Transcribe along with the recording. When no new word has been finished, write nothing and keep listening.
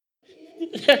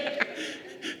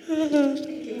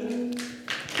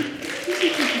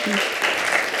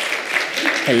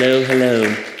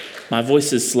Hello. My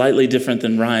voice is slightly different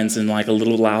than Ryan's and like a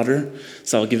little louder,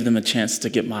 so I'll give them a chance to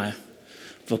get my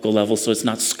vocal level so it's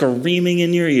not screaming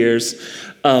in your ears.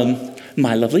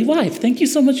 My lovely wife, thank you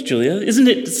so much, Julia. Isn't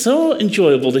it so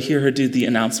enjoyable to hear her do the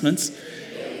announcements?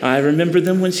 I remember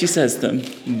them when she says them,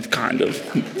 kind of.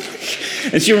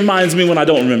 And she reminds me when I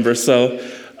don't remember, so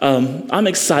I'm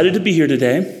excited to be here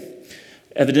today.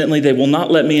 Evidently, they will not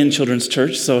let me in children's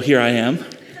church, so here I am.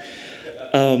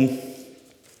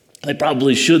 They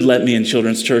probably should let me in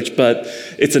children's church, but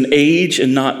it's an age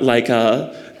and not like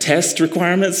a test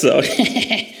requirement, so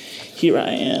here I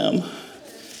am.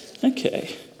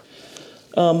 Okay.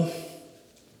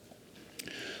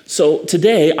 So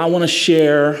today I want to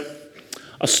share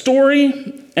a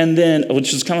story, and then,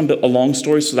 which is kind of a long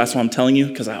story, so that's why I'm telling you,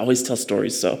 because I always tell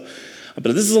stories, so.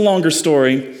 But this is a longer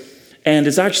story, and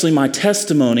it's actually my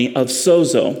testimony of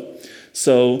sozo.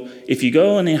 So if you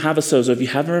go and you have a sozo, if you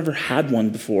haven't ever had one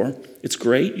before, it's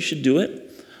great, you should do it.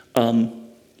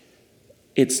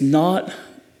 It's not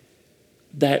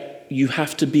that you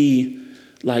have to be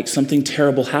like something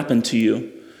terrible happened to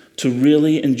you to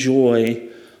really enjoy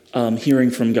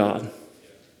hearing from God.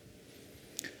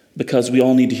 Because we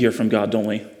all need to hear from God, don't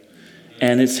we?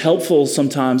 And it's helpful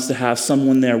sometimes to have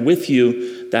someone there with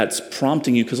you that's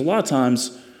prompting you, because a lot of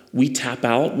times we tap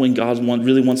out when God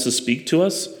really wants to speak to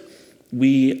us.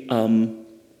 We're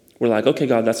like, okay,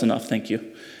 God, that's enough, thank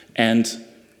you.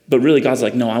 But really God's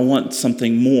like, no, I want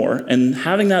something more. And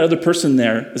having that other person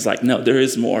there is like, no, there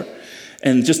is more.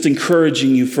 And just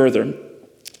encouraging you further.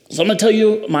 So I'm going to tell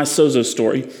you my sozo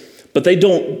story. But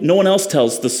no one else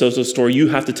tells the sozo story. You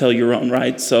have to tell your own,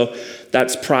 right? So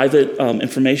that's private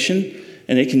information,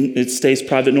 and it stays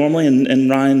private normally. And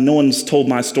Ryan, no one's told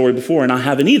my story before, and I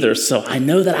haven't either. So I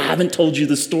know that I haven't told you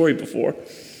the story before.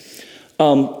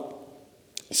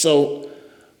 So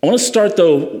I want to start,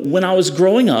 though, when I was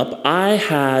growing up, I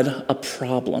had a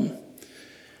problem.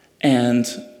 And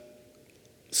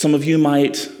some of you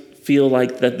might feel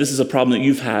like that this is a problem that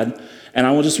you've had. And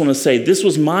I just want to say, this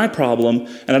was my problem,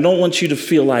 and I don't want you to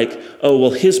feel like, oh,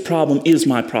 well, his problem is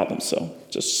my problem. So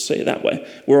just say it that way.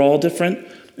 We're all different,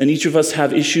 and each of us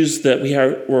have issues that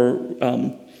we're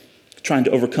trying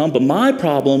to overcome. But my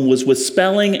problem was with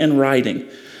spelling and writing.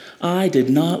 I did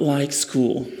not like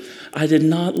school. I did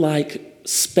not like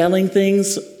spelling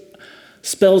things.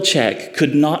 Spell check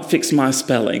could not fix my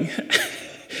spelling.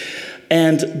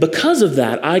 And because of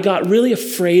that, I got really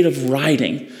afraid of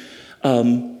writing.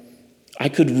 I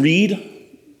could read,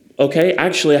 okay?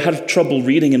 Actually, I had trouble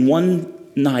reading, and one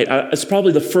night, it's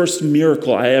probably the first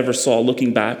miracle I ever saw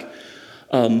looking back.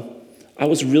 I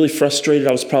was really frustrated.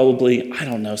 I was probably,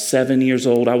 7 years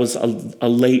old. I was a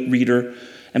late reader,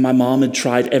 and my mom had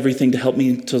tried everything to help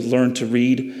me to learn to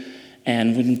read,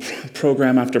 and we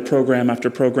program after program after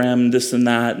program, this and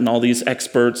that, and all these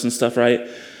experts and stuff, right?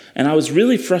 And I was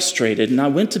really frustrated, and I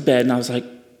went to bed, and I was like,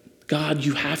 God,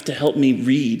 you have to help me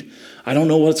read. I don't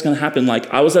know what's going to happen. Like,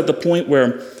 I was at the point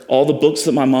where all the books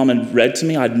that my mom had read to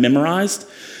me, I'd memorized.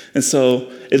 And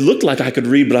so it looked like I could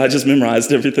read, but I just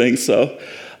memorized everything. So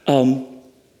I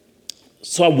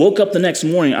woke up the next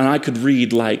morning and I could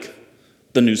read like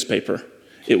the newspaper.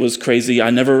 It was crazy. I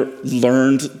never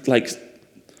learned like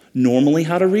normally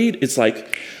how to read. It's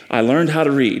like I learned how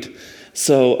to read.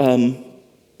 So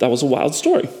that was a wild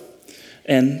story.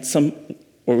 And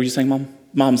what were you saying, Mom?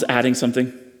 Mom's adding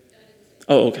something.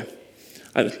 Oh, okay.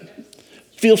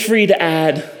 Feel free to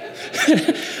add.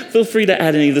 Feel free to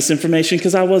add any of this information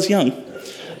because I was young.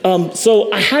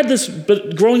 So I had this,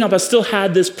 but growing up, I still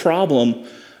had this problem,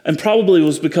 and probably it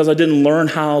was because I didn't learn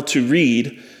how to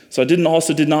read. So I did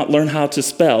not learn how to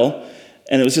spell,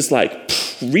 and it was just like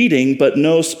reading, but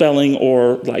no spelling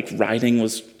or like writing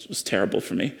was terrible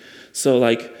for me. So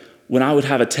like when I would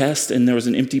have a test and there was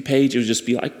an empty page, it would just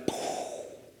be like,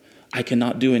 I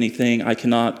cannot do anything. I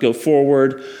cannot go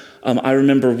forward. I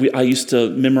remember I used to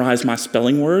memorize my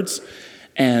spelling words,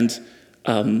 and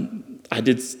I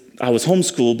was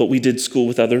homeschooled, but we did school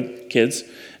with other kids.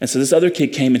 And so this other kid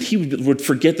came, and he would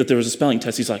forget that there was a spelling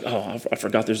test. He's like, oh, I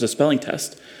forgot there's a spelling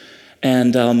test.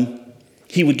 And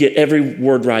he would get every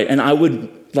word right, and I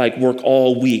would like work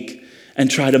all week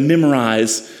and try to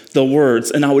memorize the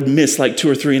words, and I would miss like 2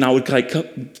 or 3, and I would like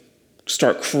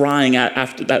start crying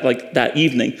after that, like that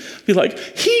evening. Be like,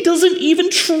 he doesn't even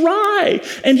try,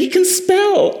 and he can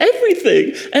spell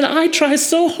everything, and I try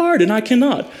so hard, and I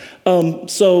cannot.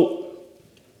 So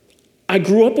I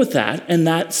grew up with that, and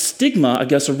that stigma, I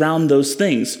guess, around those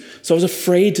things. So I was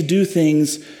afraid to do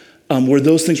things where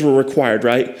those things were required,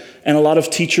 right? And a lot of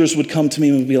teachers would come to me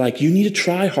and would be like, you need to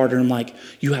try harder. I'm like,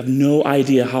 you have no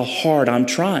idea how hard I'm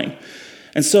trying.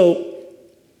 And so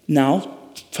now,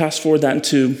 fast forward that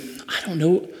into, I don't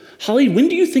know, Holly, when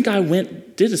do you think I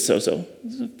did a sozo?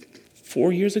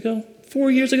 4 years ago? 4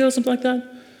 years ago, something like that?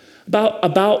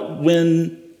 About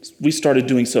when we started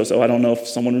doing sozo. I don't know if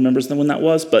someone remembers when that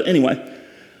was, but anyway.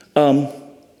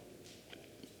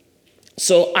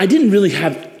 So I didn't really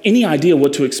have any idea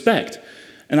what to expect.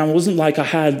 And I wasn't like I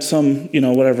had some,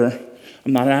 whatever.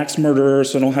 I'm not an axe murderer,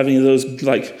 so I don't have any of those,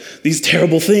 like, these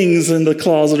terrible things in the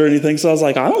closet or anything. So I was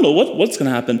like, I don't know what's going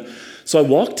to happen. So I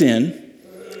walked in,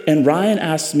 and Ryan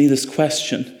asked me this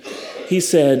question. He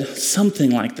said something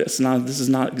like this. Now, this is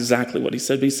not exactly what he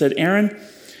said, but he said, Aaron,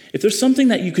 if there's something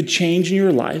that you could change in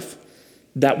your life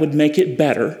that would make it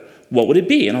better, what would it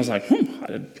be? And I was like,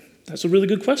 that's a really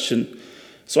good question.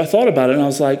 So I thought about it, and I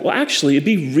was like, well, actually, it'd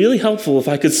be really helpful if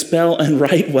I could spell and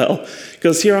write well,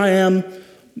 because here I am,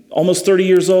 almost 30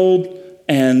 years old,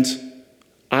 and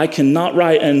I cannot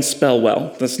write and spell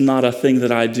well. That's not a thing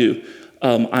that I do.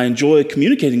 I enjoy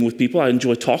communicating with people. I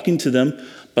enjoy talking to them,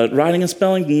 but writing and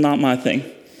spelling, not my thing.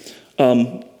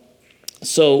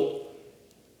 So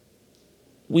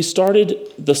we started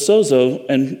the sozo,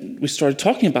 and we started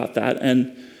talking about that,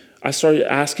 and I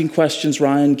started asking questions.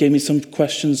 Ryan gave me some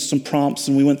questions, some prompts,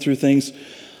 and we went through things.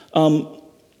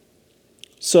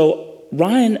 So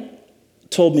Ryan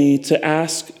told me to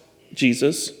ask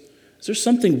Jesus, is there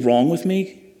something wrong with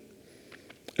me?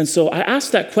 And so I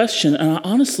asked that question, and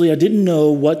honestly, I didn't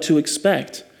know what to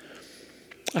expect.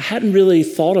 I hadn't really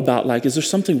thought about, is there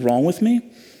something wrong with me?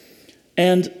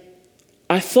 And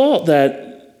I thought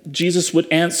that Jesus would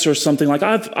answer something like,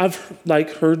 I've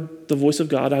heard the voice of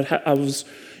God. I was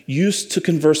used to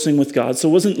conversing with God, so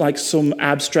it wasn't like some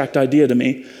abstract idea to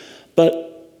me.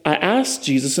 But I asked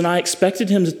Jesus, and I expected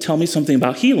him to tell me something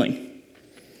about healing.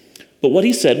 But what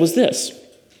he said was this.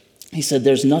 He said,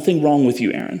 there's nothing wrong with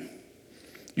you, Aaron.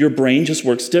 Your brain just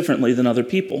works differently than other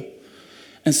people.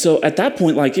 And so at that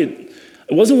point, it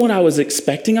wasn't what I was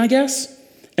expecting, I guess.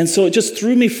 And so it just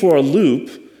threw me for a loop.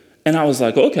 And I was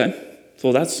like, okay,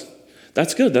 well, that's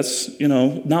good. That's,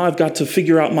 now I've got to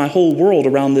figure out my whole world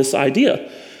around this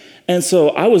idea. And so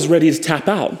I was ready to tap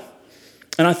out.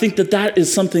 And I think that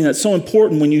is something that's so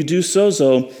important when you do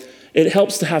sozo. It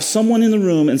helps to have someone in the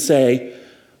room and say,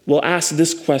 well, ask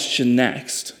this question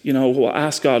next. Well,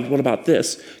 ask God, what about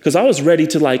this? Because I was ready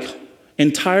to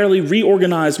entirely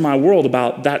reorganize my world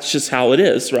about that's just how it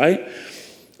is, right?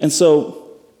 And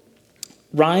so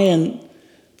Ryan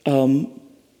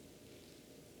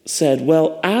said,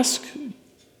 well, ask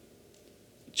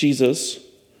Jesus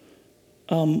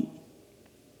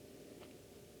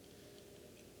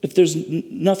if there's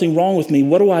nothing wrong with me,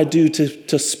 what do I do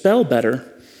to spell better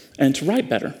and to write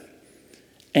better?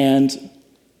 And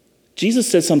Jesus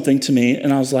said something to me,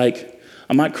 and I was like,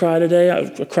 I might cry today. I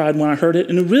cried when I heard it,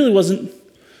 and it really wasn't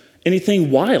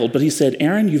anything wild, but he said,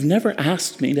 Aaron, you've never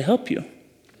asked me to help you.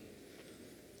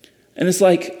 And it's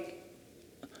like,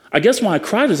 I guess when I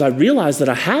cried is I realized that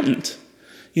I hadn't.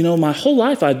 My whole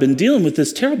life I'd been dealing with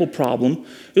this terrible problem.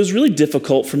 It was really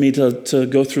difficult for me to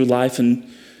go through life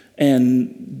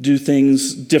and do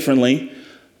things differently.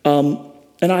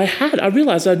 And I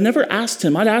realized I'd never asked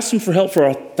him. I'd asked him for help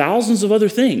for thousands of other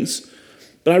things.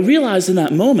 But I realized in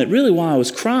that moment, really why I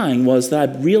was crying was that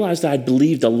I realized I'd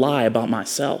believed a lie about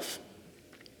myself.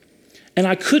 And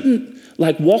I couldn't,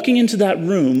 walking into that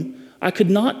room, I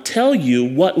could not tell you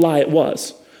what lie it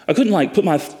was. I couldn't put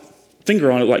my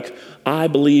finger on it I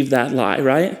believe that lie,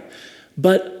 right?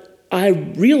 But I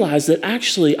realized that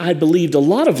actually I believed a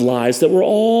lot of lies that were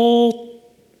all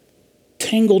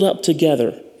tangled up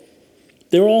together.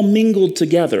 They were all mingled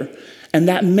together. And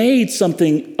that made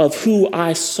something of who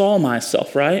I saw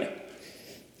myself, right?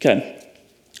 Okay.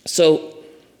 So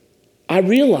I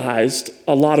realized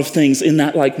a lot of things in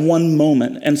that one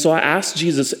moment. And so I asked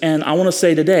Jesus, and I want to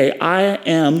say today, I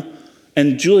am,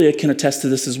 and Julia can attest to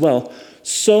this as well,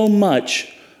 so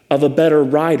much of a better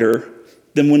writer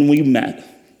than when we met,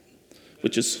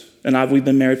 we've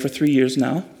been married for 3 years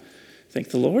now.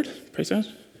 Thank the Lord. Praise God.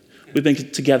 We've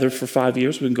been together for 5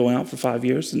 years. We've been going out for 5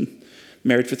 years and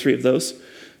married for 3 of those.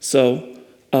 So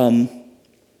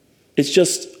it's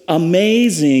just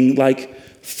amazing,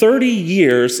 30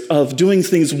 years of doing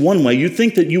things one way. You'd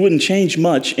think that you wouldn't change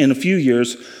much in a few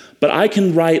years, but I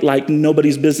can write like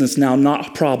nobody's business now, not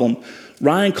a problem.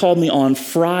 Ryan called me on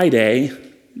Friday,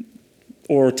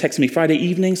 or texted me Friday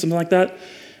evening, something like that.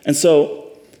 And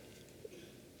so,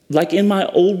 in my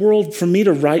old world, for me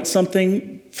to write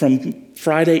something from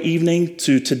Friday evening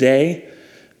to today,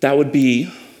 that would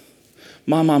be,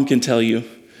 my mom can tell you,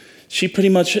 She pretty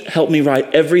much helped me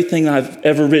write everything I've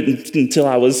ever written until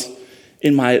I was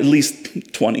in my at least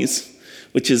 20s,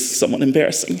 which is somewhat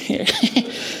embarrassing here.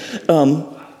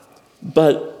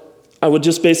 But I would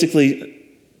just basically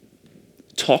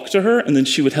talk to her, and then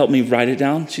she would help me write it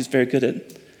down. She's very good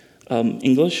at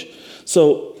English.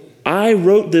 So I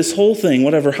wrote this whole thing,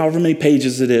 however many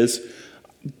pages it is,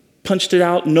 punched it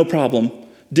out, no problem.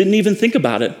 Didn't even think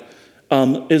about it.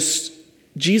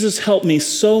 Jesus helped me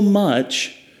so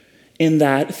much in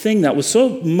that thing that was so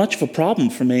much of a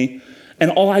problem for me, and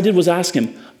all I did was ask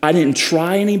him. I didn't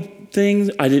try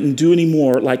anything. I didn't do any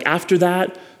more. Like after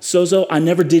that, sozo, I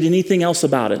never did anything else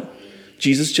about it.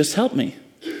 Jesus just helped me.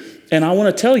 And I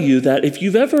want to tell you that if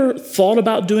you've ever thought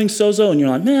about doing sozo and you're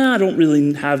like, man, I don't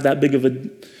really have that big of a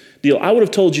deal, I would have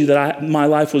told you that my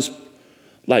life was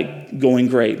like going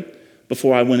great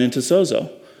before I went into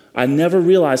sozo. I never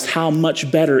realized how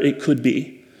much better it could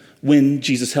be when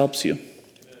Jesus helps you.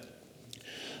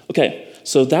 Okay,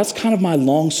 so that's kind of my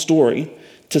long story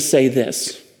to say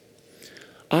this.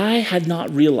 I had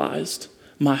not realized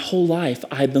my whole life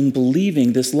I had been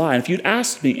believing this lie. And if you'd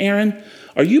asked me, Aaron,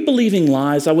 are you believing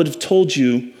lies? I would have told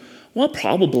you, well,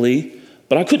 probably,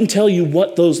 but I couldn't tell you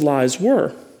what those lies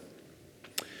were.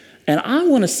 And I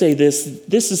want to say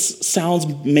this sounds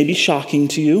maybe shocking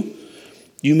to you.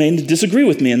 You may disagree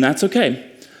with me, and that's okay.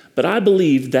 But I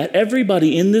believe that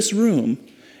everybody in this room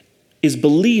is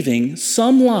believing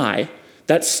some lie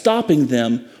that's stopping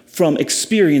them from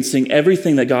experiencing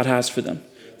everything that God has for them.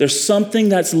 There's something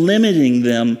that's limiting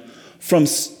them from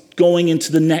going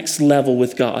into the next level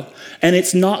with God. And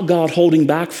it's not God holding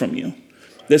back from you.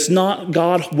 It's not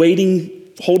God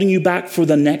holding you back for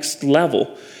the next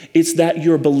level. It's that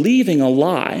you're believing a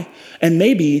lie. And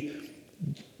maybe,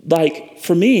 like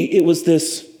for me, it was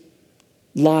this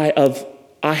lie of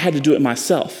I had to do it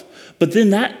myself. But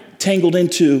then that tangled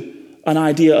into an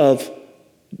idea of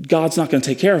God's not going to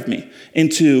take care of me,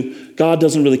 into God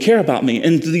doesn't really care about me,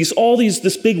 and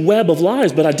this big web of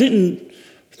lies. But I didn't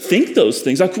think those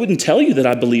things. I couldn't tell you that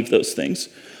I believed those things.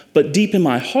 But deep in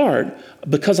my heart,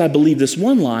 because I believed this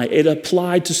one lie, it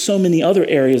applied to so many other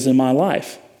areas in my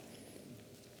life.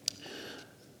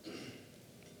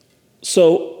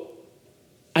 So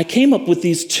I came up with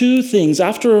these two things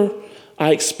after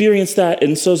I experienced that,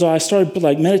 and so I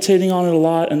started meditating on it a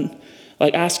lot and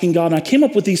asking God, and I came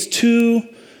up with these two.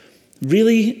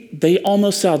 Really, they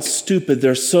almost sound stupid.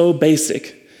 They're so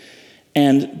basic.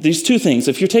 And these two things,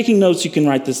 if you're taking notes, you can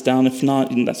write this down. If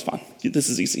not, that's fine. This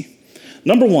is easy.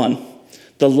 Number one,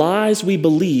 the lies we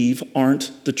believe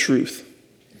aren't the truth.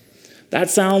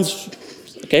 That sounds,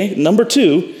 okay. Number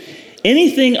two,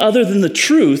 anything other than the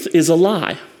truth is a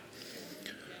lie.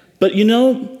 But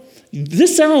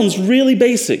this sounds really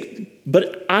basic,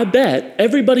 but I bet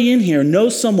everybody in here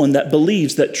knows someone that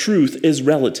believes that truth is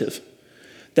relative.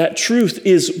 That truth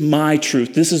is my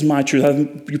truth. This is my truth.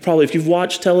 If you've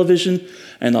watched television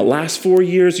in the last 4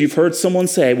 years, you've heard someone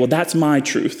say, well, that's my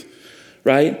truth,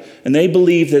 right? And they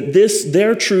believe that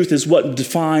their truth is what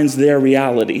defines their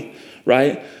reality,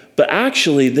 right? But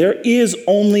actually, there is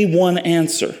only one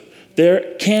answer.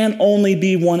 There can only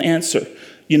be one answer.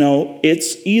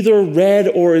 It's either red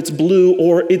or it's blue,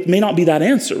 or it may not be that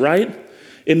answer, right?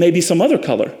 It may be some other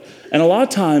color. And a lot of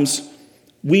times,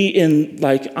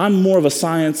 I'm more of a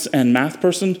science and math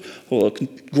person. Well,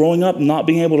 growing up, not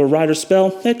being able to write or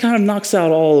spell, it kind of knocks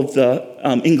out all of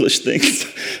the English things.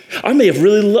 I may have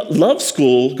really loved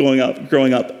school growing up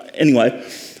anyway,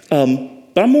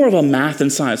 but I'm more of a math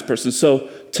and science person. So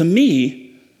to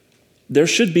me, there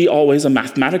should be always a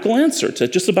mathematical answer to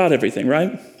just about everything,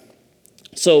 right?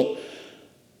 So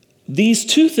these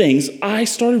two things, I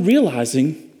started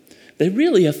realizing they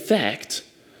really affect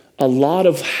a lot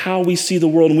of how we see the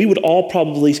world, and we would all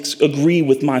probably agree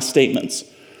with my statements.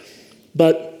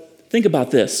 But think about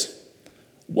this.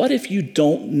 What if you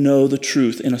don't know the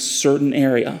truth in a certain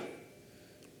area?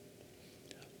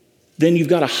 Then you've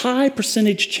got a high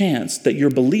percentage chance that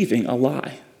you're believing a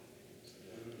lie.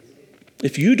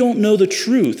 If you don't know the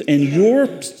truth in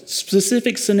your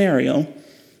specific scenario,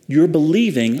 you're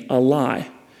believing a lie.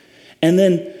 And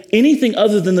then anything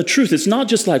other than the truth, it's not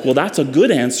just like, well, that's a good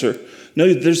answer.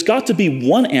 No, there's got to be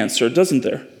one answer, doesn't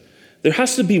there? There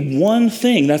has to be one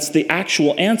thing that's the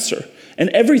actual answer. And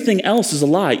everything else is a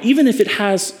lie, even if it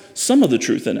has some of the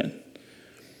truth in it.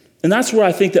 And that's where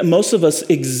I think that most of us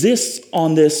exist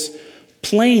on this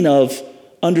plane of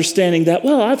understanding that,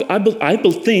 well, I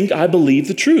think I believe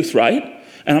the truth, right?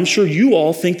 And I'm sure you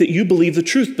all think that you believe the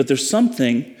truth, but there's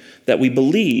something that we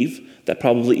believe that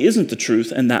probably isn't the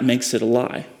truth, and that makes it a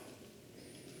lie.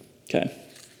 Okay.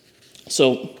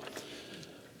 So,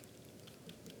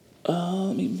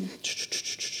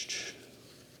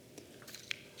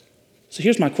 So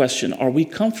here's my question. Are we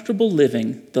comfortable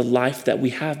living the life that we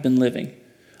have been living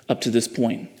up to this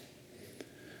point?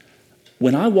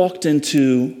 When I walked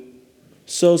into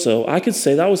Sozo, I could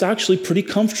say that I was actually pretty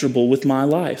comfortable with my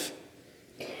life.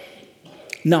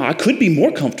 Now, I could be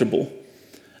more comfortable.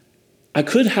 I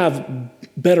could have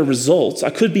better results. I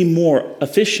could be more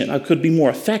efficient. I could be more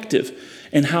effective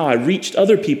in how I reached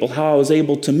other people, how I was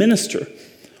able to minister,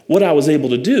 what I was able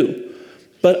to do.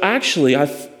 But actually,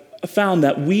 I've found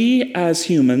that we as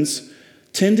humans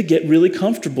tend to get really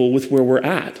comfortable with where we're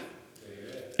at.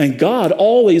 And God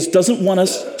always doesn't want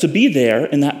us to be there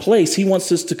in that place. He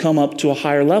wants us to come up to a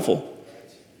higher level.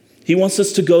 He wants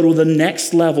us to go to the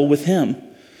next level with him.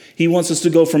 He wants us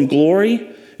to go from glory.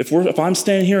 If I'm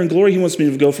standing here in glory, he wants me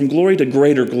to go from glory to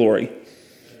greater glory.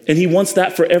 And he wants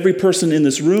that for every person in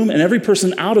this room and every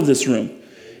person out of this room.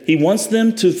 He wants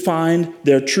them to find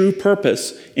their true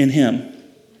purpose in him.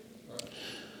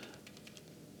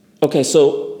 Okay,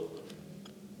 so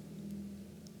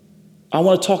I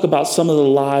want to talk about some of the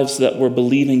lives that we're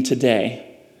believing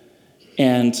today.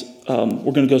 And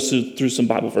we're going to go through some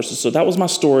Bible verses. So that was my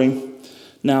story.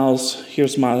 Now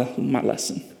here's my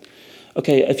lesson.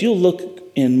 Okay, if you'll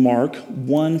look in Mark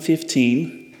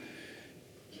 1:15,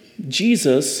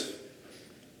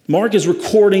 Mark is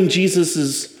recording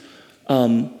Jesus'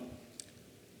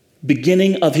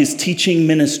 beginning of his teaching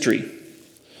ministry.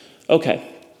 Okay,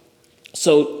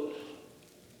 so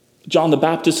John the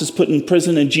Baptist is put in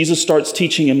prison and Jesus starts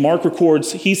teaching, and Mark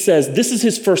records, he says, this is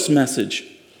his first message.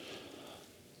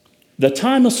 The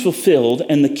time is fulfilled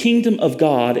and the kingdom of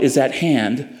God is at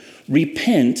hand.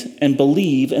 Repent and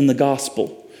believe in the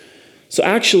gospel. So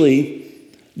actually,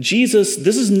 this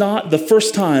is not the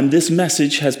first time this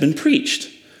message has been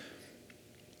preached.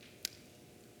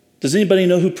 Does anybody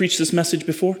know who preached this message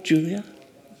before? Julia?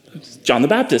 John the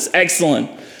Baptist. Excellent.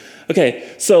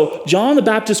 Okay, so John the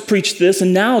Baptist preached this,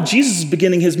 and now Jesus is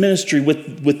beginning his ministry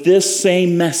with this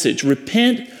same message.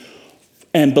 Repent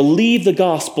and believe the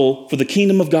gospel, for the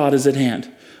kingdom of God is at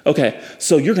hand. Okay,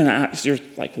 so you're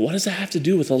like, what does that have to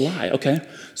do with a lie? Okay,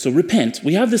 so repent.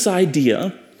 We have this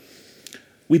idea.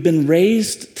 We've been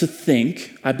raised to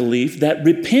think, I believe, that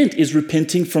repent is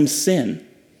repenting from sin.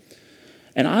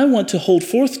 And I want to hold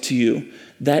forth to you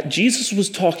that Jesus was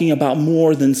talking about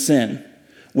more than sin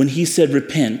when he said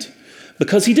repent.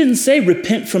 Because he didn't say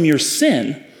repent from your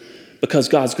sin because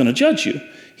God's going to judge you.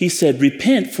 He said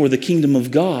repent, for the kingdom of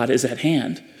God is at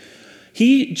hand.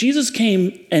 Jesus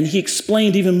came and he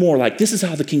explained even more, like, this is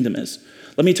how the kingdom is.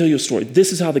 Let me tell you a story.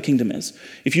 This is how the kingdom is.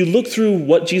 If you look through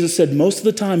what Jesus said, most of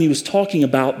the time he was talking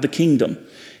about the kingdom.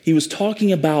 He was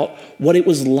talking about what it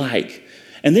was like.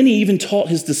 And then he even taught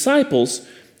his disciples,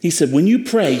 he said, when you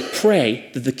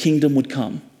pray that the kingdom would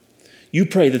come. You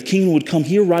pray that the kingdom would come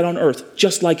here right on earth,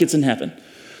 just like it's in heaven.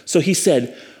 So he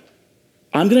said,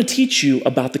 I'm going to teach you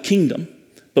about the kingdom,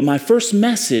 but my first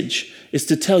message is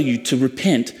to tell you to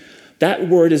repent. That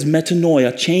word is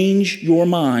metanoia, change your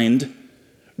mind,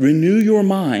 renew your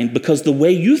mind, because the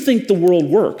way you think the world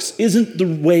works isn't the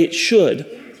way it should.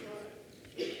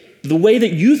 The way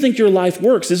that you think your life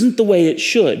works isn't the way it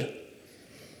should.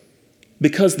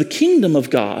 Because the kingdom of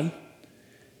God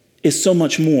is so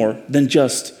much more than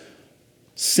just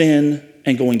sin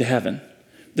and going to heaven.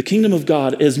 The kingdom of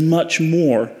God is much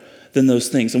more than those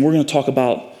things, and we're going to talk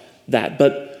about that.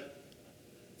 But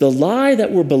the lie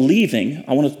that we're believing,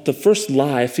 the first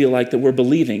lie I feel like that we're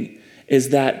believing is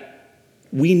that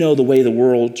we know the way the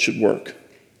world should work.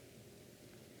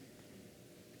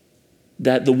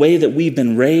 That the way that we've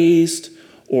been raised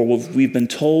or what we've been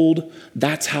told,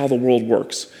 that's how the world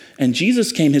works. And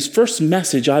Jesus came, his first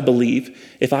message, I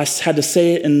believe, if I had to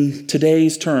say it in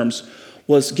today's terms,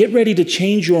 was get ready to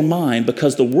change your mind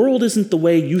because the world isn't the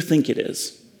way you think it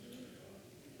is.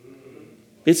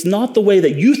 It's not the way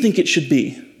that you think it should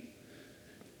be.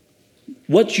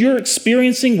 What you're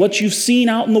experiencing, what you've seen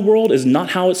out in the world is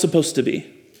not how it's supposed to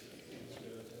be.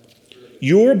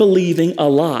 You're believing a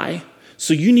lie,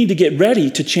 so you need to get ready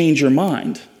to change your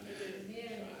mind.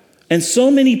 And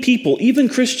so many people, even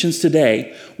Christians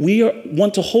today,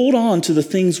 want to hold on to the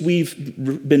things we've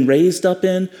been raised up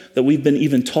in, that we've been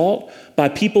even taught by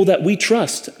people that we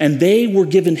trust, and they were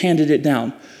handed it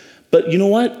down. But you know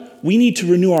what? We need to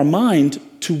renew our mind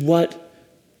to what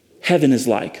heaven is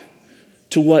like,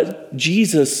 to what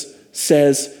Jesus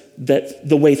says that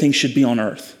the way things should be on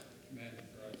earth.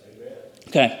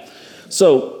 Okay,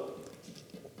 so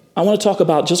I want to talk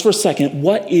about, just for a second,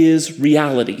 what is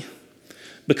reality?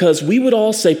 Because we would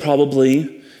all say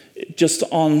probably, just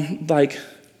on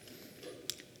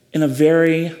in a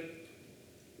very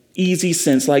easy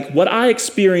sense, like what I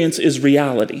experience is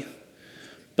reality.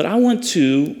 But I want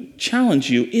to challenge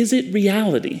you, is it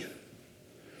reality?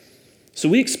 So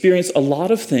we experience a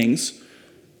lot of things,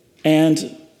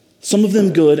 and some of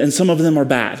them good and some of them are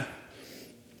bad.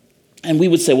 And we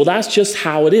would say, well, that's just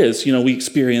how it is.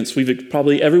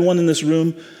 Everyone in this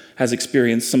room has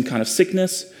experienced some kind of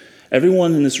sickness.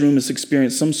 Everyone in this room has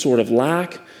experienced some sort of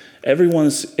lack.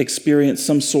 Everyone's experienced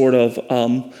some sort of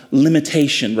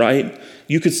limitation, right?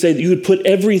 You could say that you would put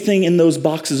everything in those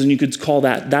boxes and you could call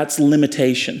that's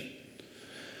limitation.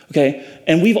 Okay?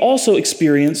 And we've also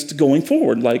experienced going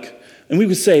forward, and we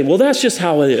would say, well, that's just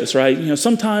how it is, right?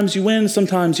 Sometimes you win,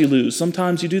 sometimes you lose.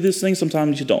 Sometimes you do this thing,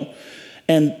 sometimes you don't.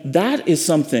 And that is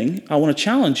something I want to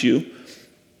challenge you.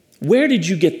 Where did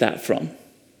you get that from?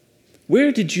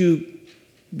 Where did you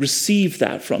receive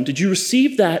that from? Did you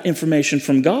receive that information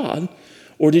from God?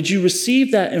 Or did you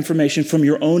receive that information from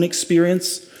your own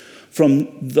experience, from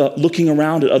the looking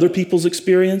around at other people's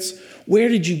experience? Where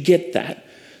did you get that?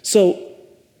 So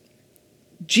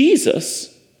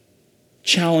Jesus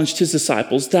challenged his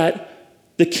disciples that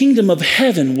the kingdom of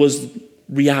heaven was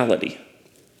reality.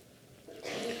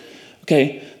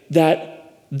 Okay,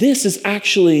 that this is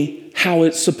actually how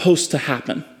it's supposed to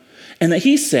happen. And that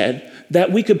he said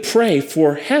that we could pray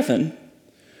for heaven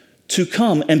to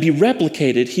come and be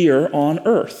replicated here on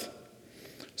earth.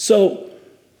 So,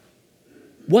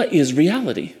 what is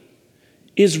reality?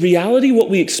 Is reality what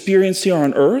we experience here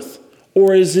on earth,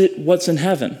 or is it what's in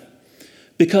heaven?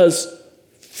 Because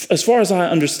as far as I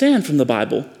understand from the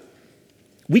Bible,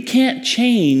 we can't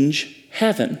change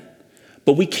heaven,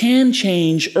 but we can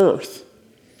change earth.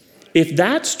 If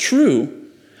that's true,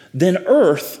 then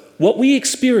earth, what we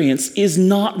experience, is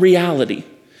not reality.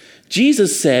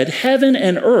 Jesus said, heaven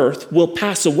and earth will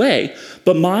pass away,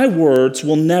 but my words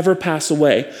will never pass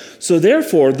away. So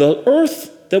therefore, the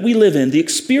earth that we live in, the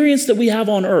experience that we have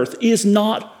on earth, is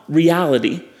not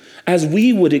reality as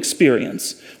we would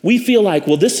experience. We feel like,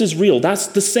 well, this is real. That's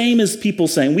the same as people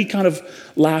saying, we kind of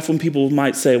laugh when people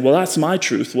might say, well, that's my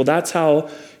truth. Well, that's how,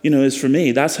 it is for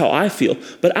me. That's how I feel.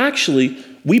 But actually,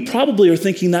 we probably are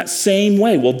thinking that same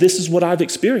way. Well, this is what I've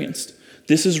experienced.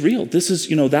 This is real. This is,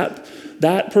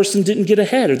 that person didn't get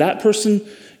ahead, or that person,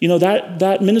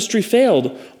 that ministry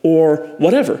failed, or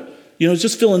whatever.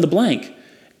 Just fill in the blank.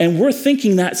 And we're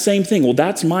thinking that same thing. Well,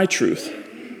 that's my truth.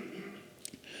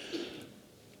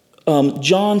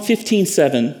 John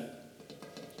 15:7.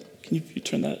 Can you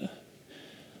turn that?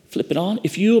 Flip it on.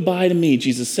 If you abide in me,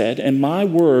 Jesus said, and my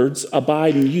words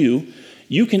abide in you,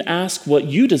 you can ask what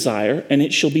you desire, and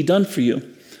it shall be done for you.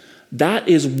 That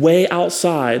is way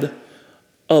outside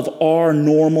of our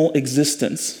normal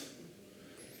existence.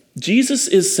 Jesus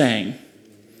is saying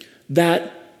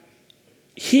that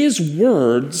his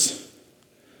words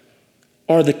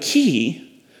are the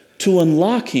key to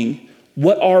unlocking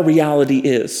what our reality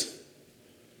is.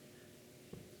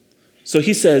 So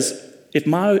he says,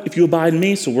 if you abide in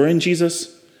me, so we're in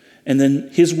Jesus, and then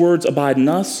his words abide in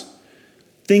us,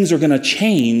 things are going to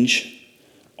change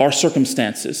our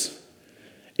circumstances.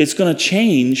 It's going to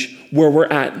change where we're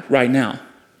at right now.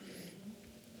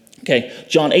 Okay,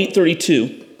 John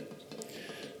 8:32.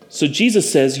 So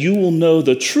Jesus says, you will know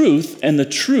the truth, and the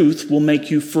truth will make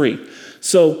you free.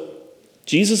 So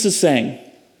Jesus is saying,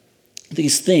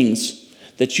 these things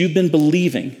that you've been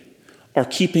believing are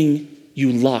keeping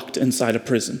you locked inside a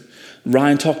prison.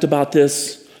 Ryan talked about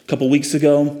this a couple weeks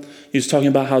ago. He was talking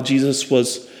about how Jesus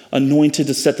was anointed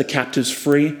to set the captives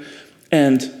free.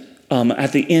 And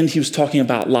at the end, he was talking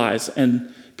about lies.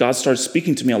 And God started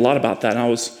speaking to me a lot about that.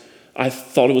 And I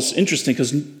thought it was interesting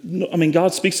because,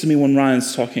 God speaks to me when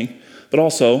Ryan's talking. But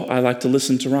also, I like to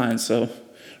listen to Ryan. So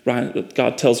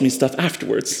God tells me stuff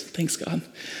afterwards. Thanks, God.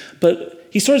 But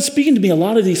he started speaking to me a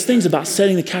lot of these things about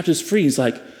setting the captives free. He's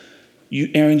like,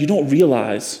 Aaron, you don't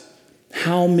realize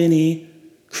how many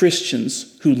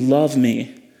Christians who love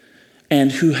me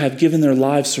and who have given their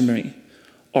lives for me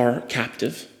are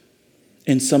captive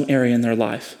in some area in their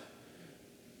life.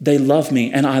 They love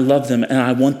me and I love them and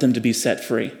I want them to be set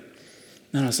free.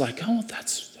 And I was like,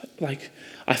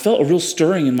 I felt a real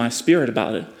stirring in my spirit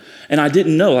about it. And I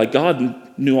didn't know,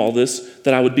 God knew all this,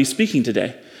 that I would be speaking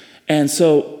today. And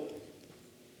so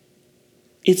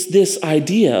it's this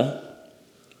idea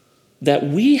that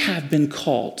we have been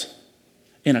caught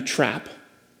in a trap,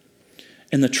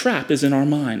 and the trap is in our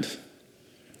mind.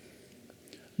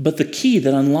 But the key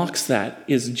that unlocks that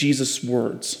is Jesus'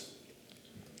 words.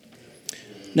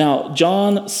 Now,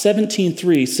 John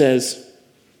 17:3 says,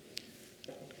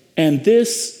 and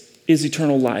this is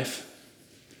eternal life,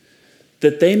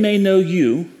 that they may know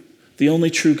you, the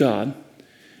only true God,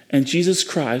 and Jesus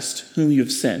Christ, whom you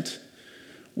have sent.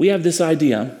 We have this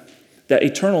idea that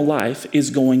eternal life is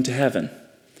going to heaven.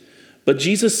 But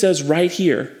Jesus says right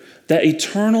here that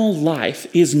eternal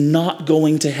life is not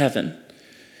going to heaven.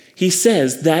 He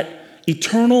says that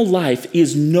eternal life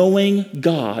is knowing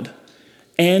God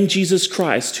and Jesus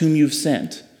Christ, whom you've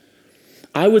sent.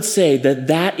 I would say that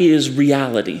that is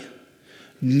reality.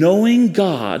 Knowing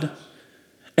God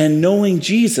and knowing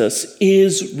Jesus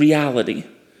is reality.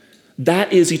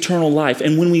 That is eternal life.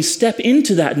 And when we step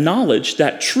into that knowledge,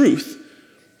 that truth,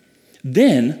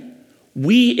 then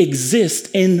we exist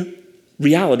in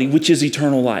reality, which is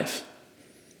eternal life.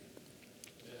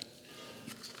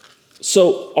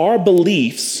 So our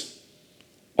beliefs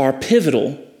are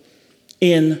pivotal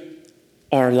in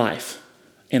our life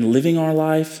and living our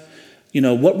life.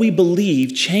 What we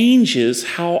believe changes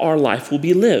how our life will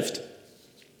be lived.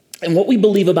 And what we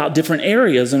believe about different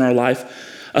areas in our life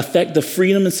affect the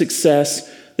freedom and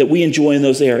success that we enjoy in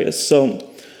those areas. So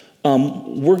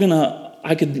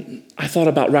I thought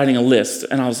about writing a list,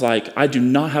 and I was like, I do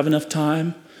not have enough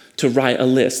time to write a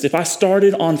list. If I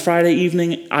started on Friday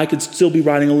evening, I could still be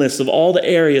writing a list of all the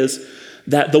areas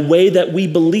that the way that we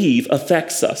believe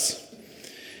affects us.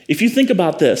 If you think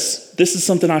about this is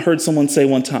something I heard someone say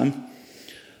one time.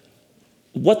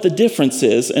 What the difference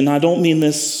is, and I don't mean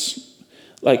this,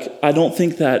 I don't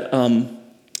think that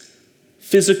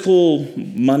physical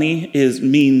money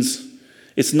means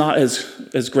it's not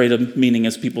as great a meaning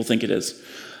as people think it is.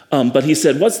 But he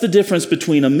said, what's the difference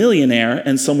between a millionaire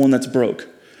and someone that's broke?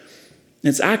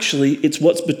 It's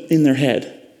what's in their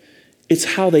head.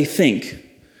 It's how they think.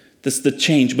 That's the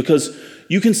change, because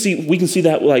we can see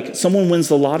that someone wins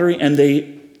the lottery and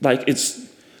it's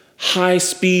high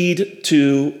speed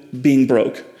to being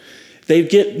broke. They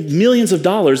get millions of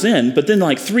dollars in, but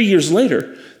then 3 years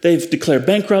later, they've declared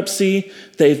bankruptcy,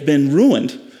 they've been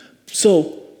ruined.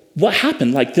 So what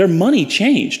happened? Their money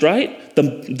changed, right?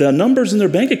 The numbers in their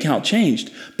bank account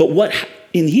changed, but what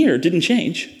in here didn't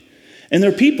change. And there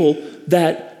are people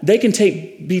that they can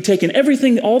be taking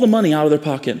everything, all the money out of their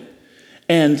pocket,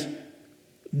 and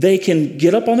they can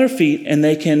get up on their feet and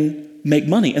they can make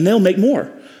money, and they'll make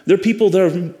more. There are people that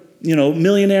are,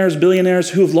 millionaires,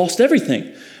 billionaires who have lost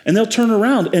everything, and they'll turn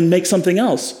around and make something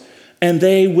else, and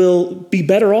they will be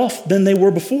better off than they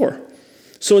were before.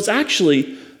 So it's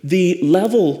actually the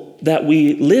level that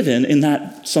we live in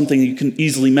that something you can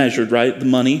easily measure, right? The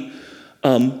money,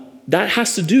 that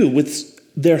has to do with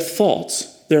their thoughts,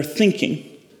 their thinking.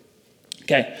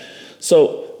 Okay,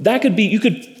 so that could be, you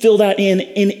could fill that in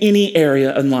any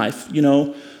area in life.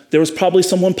 There was probably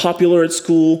someone popular at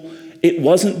school. It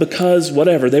wasn't because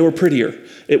they were prettier.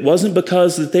 It wasn't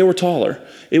because that they were taller.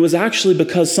 It was actually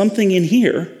because something in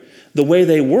here, the way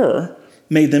they were,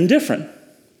 made them different.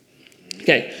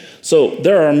 Okay, so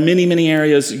there are many, many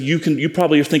areas. You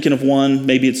probably are thinking of one.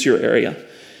 Maybe it's your area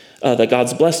that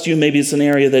God's blessed you. Maybe it's an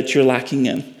area that you're lacking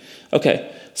in.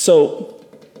 Okay, so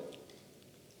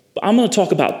I'm going to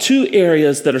talk about two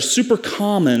areas that are super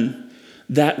common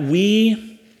that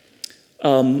we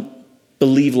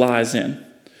believe lies in.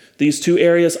 These two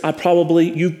areas, I don't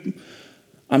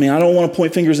want to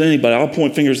point fingers at anybody. I'll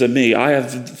point fingers at me. I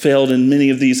have failed in many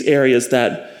of these areas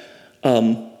that,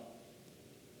 and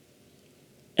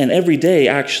every day,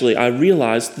 actually, I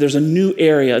realize there's a new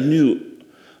area,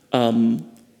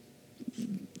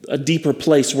 a deeper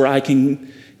place where I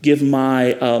can give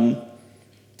my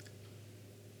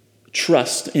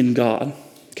trust in God.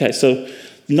 Okay, so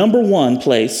number one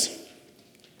place,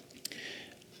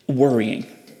 worrying.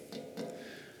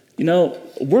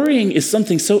 Worrying is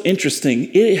something so interesting.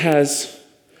 It has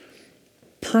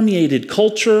permeated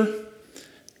culture,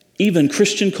 even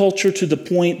Christian culture, to the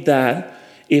point that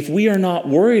if we are not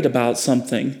worried about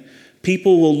something,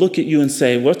 people will look at you and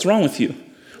say, what's wrong with you?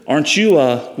 Aren't you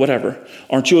whatever?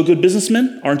 Aren't you a good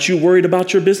businessman? Aren't you worried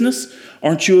about your business?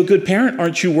 Aren't you a good parent?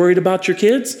 Aren't you worried about your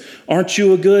kids? Aren't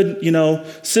you a good,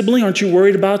 sibling? Aren't you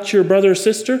worried about your brother or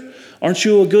sister? Aren't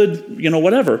you a good,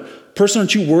 whatever person?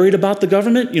 Aren't you worried about the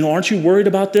government? Aren't you worried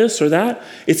about this or that?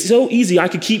 It's so easy. I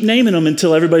could keep naming them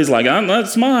until everybody's like,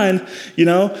 that's mine.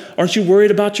 Aren't you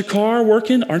worried about your car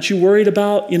working? Aren't you worried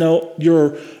about,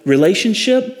 your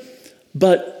relationship?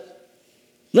 But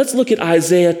let's look at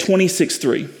Isaiah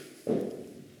 26:3.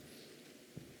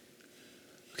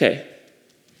 Okay.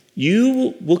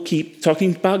 You will keep,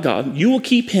 talking about God, you will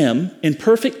keep him in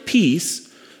perfect peace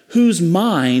whose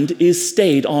mind is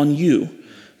stayed on you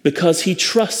because he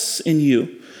trusts in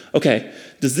you. Okay,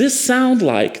 does this sound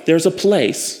like there's a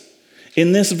place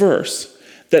in this verse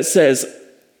that says,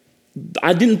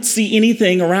 I didn't see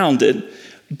anything around it,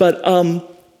 but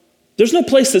there's no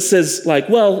place that says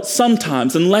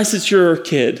sometimes, unless it's your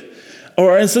kid,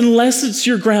 Or unless it's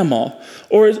your grandma,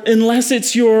 or unless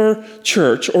it's your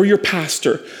church or your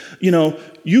pastor,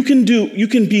 you can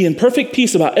be in perfect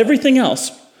peace about everything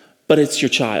else, but it's your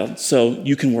child, so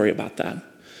you can worry about that.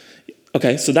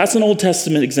 Okay, so that's an Old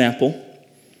Testament example.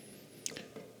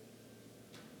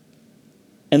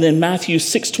 And then Matthew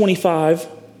 6:25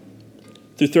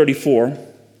 through 34,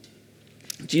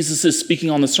 Jesus is speaking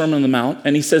on the Sermon on the Mount,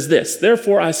 and he says this,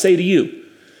 "Therefore I say to you,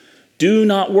 do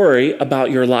not worry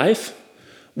about your life,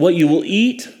 what you will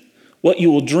eat, what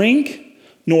you will drink,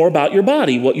 nor about your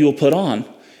body, what you will put on.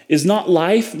 Is not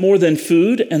life more than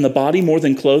food and the body more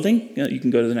than clothing?" You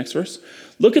can go to the next verse.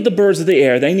 "Look at the birds of the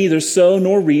air. They neither sow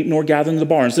nor reap nor gather in the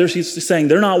barns." He's saying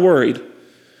they're not worried,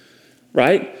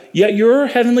 right? "Yet your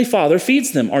heavenly Father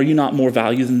feeds them. Are you not more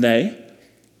valuable than they?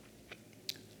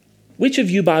 Which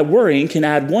of you by worrying can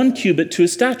add 1 cubit to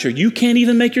his stature?" You can't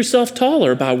even make yourself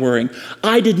taller by worrying.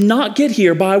 I did not get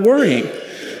here by worrying.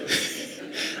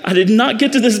 I did not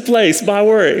get to this place by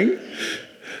worrying.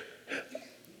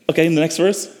 Okay, in the next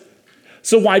verse.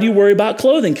 "So why do you worry about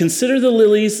clothing? Consider the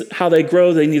lilies, how they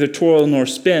grow. They neither toil nor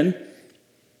spin.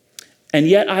 And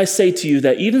yet I say to you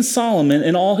that even Solomon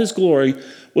in all his glory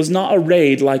was not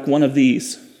arrayed like one of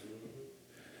these.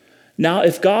 Now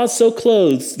if God so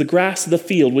clothes the grass of the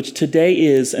field, which today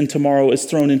is and tomorrow is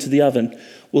thrown into the oven,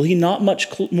 will he not much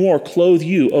more clothe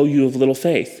you, O you of little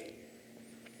faith?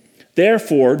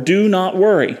 Therefore do not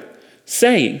worry,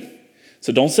 saying,"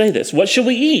 so don't say this, "what shall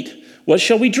we eat? What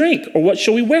shall we drink? Or what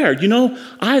shall we wear?"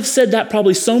 I've said that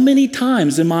probably so many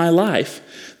times in my life.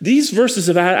 These verses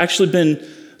have actually been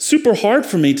super hard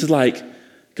for me to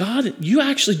God, you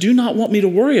actually do not want me to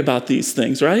worry about these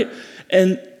things, right?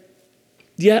 And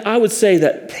yet I would say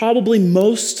that probably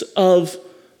most of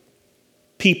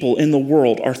people in the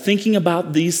world are thinking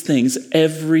about these things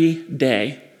every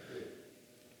day.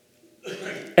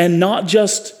 And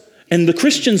the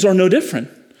Christians are no different,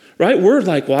 right? We're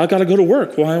like, well, I got to go to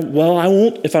work. Well, I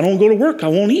won't, if I don't go to work, I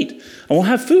won't eat. I won't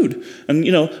have food. And,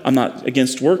 I'm not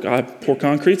against work. I pour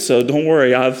concrete, so don't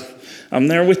worry. I'm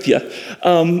there with you.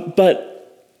 But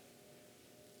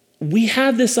we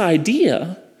have this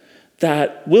idea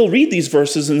that we'll read these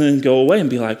verses and then go away and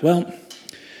be like, well,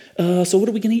 so what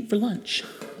are we going to eat for lunch?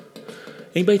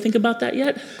 Anybody think about that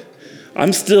yet?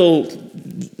 I've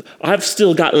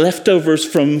still got leftovers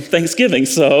from Thanksgiving,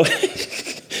 so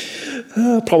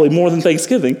probably more than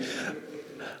Thanksgiving.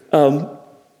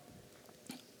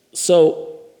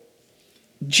 So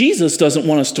Jesus doesn't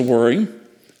want us to worry,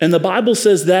 and the Bible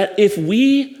says that if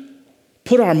we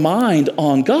put our mind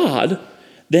on God,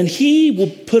 then he will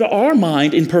put our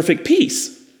mind in perfect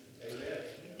peace.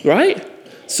 Right?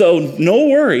 So no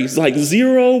worries,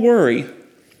 zero worry.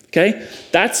 Okay?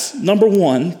 That's number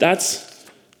one. That's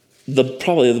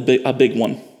probably a big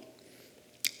one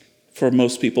for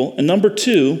most people. And number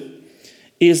two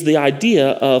is the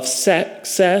idea of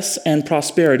success and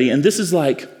prosperity. And this is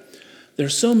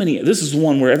there's so many. This is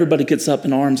one where everybody gets up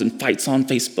in arms and fights on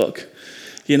Facebook.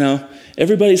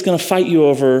 Everybody's going to fight you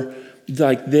over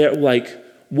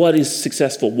what is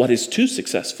successful, what is too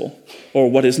successful, or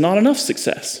what is not enough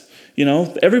success.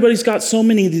 Everybody's got so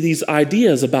many of these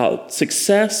ideas about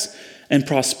success and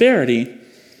prosperity,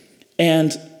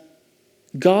 and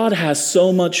God has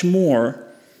so much more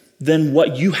than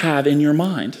what you have in your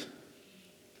mind.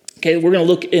 Okay, we're going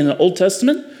to look in the Old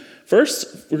Testament.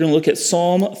 First, we're going to look at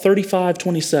Psalm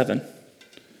 35:27.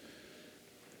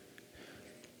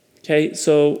 Okay,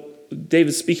 so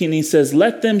David's speaking, and he says,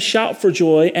 "Let them shout for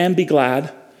joy and be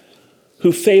glad,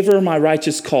 who favor my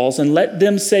righteous cause, and let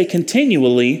them say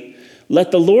continually,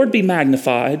 let the Lord be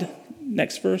magnified,"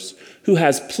 next verse, "who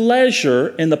has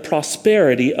pleasure in the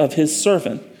prosperity of his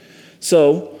servant."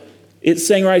 So it's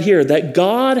saying right here that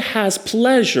God has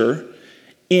pleasure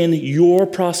in your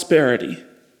prosperity.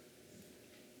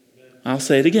 I'll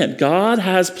say it again. God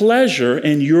has pleasure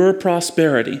in your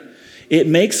prosperity. It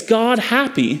makes God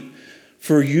happy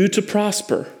for you to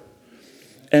prosper.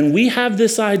 And we have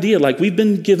this idea, we've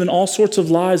been given all sorts of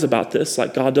lies about this,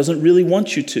 God doesn't really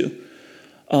want you to.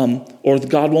 Or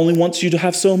God only wants you to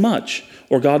have so much.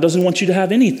 Or God doesn't want you to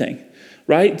have anything,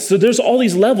 right? So there's all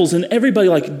these levels, and everybody,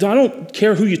 I don't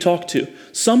care who you talk to.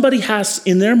 Somebody has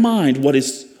in their mind what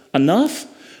is enough,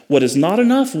 what is not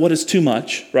enough, what is too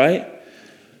much, right?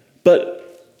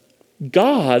 But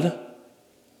God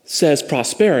says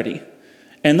prosperity.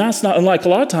 And that's not, a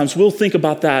lot of times we'll think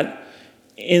about that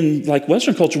in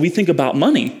Western culture, we think about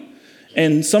money.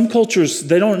 And some cultures,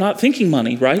 they're not thinking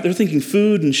money, right? They're thinking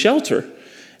food and shelter.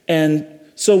 And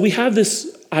so we have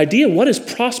this idea, what is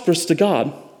prosperous to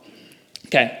God?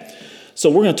 Okay, so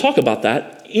we're going to talk about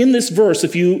that. In this verse,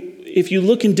 if you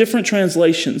look in different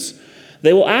translations,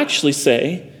 They will actually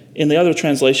say, in the other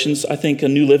translations, I think a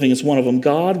New Living is one of them,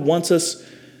 God wants us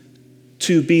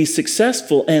to be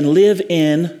successful and live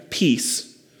in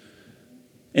peace.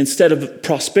 Instead of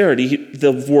prosperity,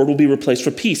 the word will be replaced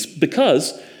for peace,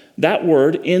 because that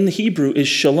word in Hebrew is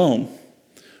shalom,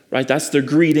 right? That's their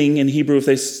greeting in Hebrew. If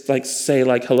they say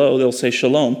hello, they'll say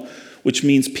shalom, which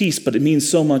means peace, but it means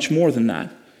so much more than that.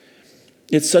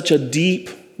 It's such a deep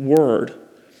word.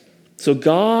 So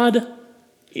God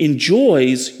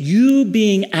enjoys you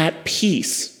being at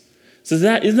peace. So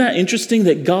isn't that interesting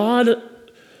that God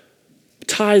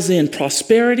ties in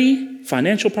prosperity,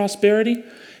 financial prosperity.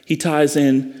 He ties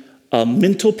in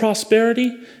mental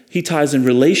prosperity. He ties in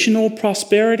relational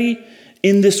prosperity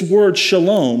in this word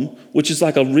shalom, which is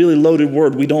like a really loaded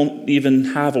word. We don't even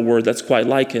have a word that's quite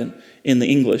like it in the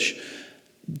English.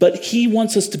 But he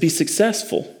wants us to be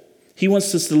successful. He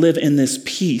wants us to live in this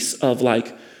peace of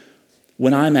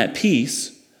when I'm at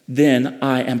peace, then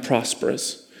I am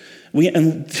prosperous.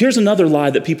 And here's another lie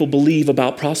that people believe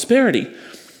about prosperity.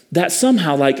 That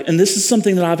somehow, and this is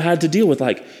something that I've had to deal with,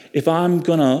 if I'm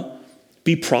going to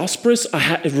be prosperous,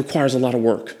 it requires a lot of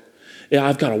work.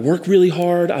 I've got to work really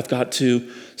hard. I've got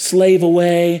to slave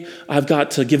away. I've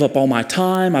got to give up all my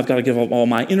time. I've got to give up all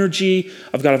my energy.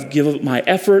 I've got to give up my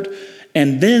effort.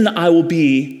 And then I will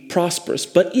be prosperous.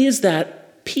 But is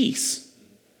that peace?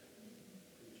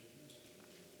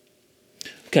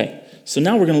 Okay, so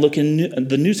now we're going to look in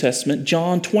the New Testament,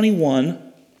 John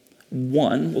 21,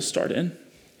 1, we'll start in.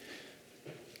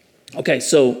 Okay,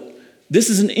 so this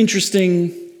is an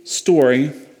interesting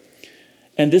story,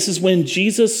 and this is when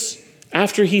Jesus,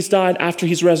 after he's died, after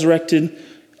he's resurrected,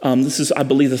 this is, I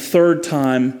believe, the third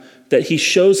time that he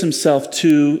shows himself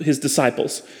to his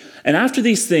disciples. And after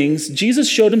these things, Jesus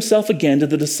showed himself again to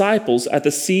the disciples at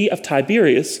the Sea of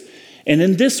Tiberias, and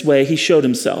in this way he showed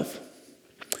himself.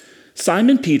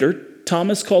 Simon Peter,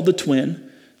 Thomas called the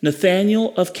twin,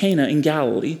 Nathanael of Cana in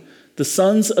Galilee, the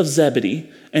sons of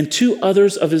Zebedee, and 2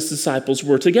 others of his disciples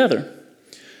were together.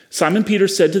 Simon Peter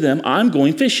said to them, I'm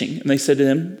going fishing. And they said to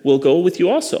him, we'll go with you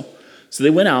also. So they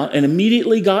went out and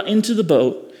immediately got into the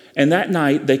boat, and that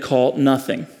night they caught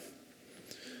nothing.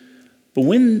 But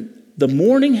when the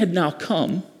morning had now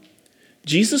come,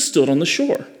 Jesus stood on the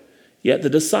shore, yet the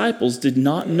disciples did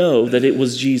not know that it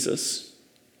was Jesus.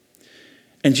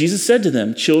 And Jesus said to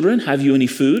them, children, have you any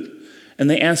food? And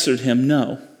they answered him,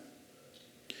 no.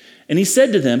 And he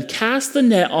said to them, cast the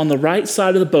net on the right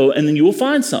side of the boat, and then you will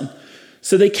find some.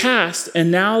 So they cast, and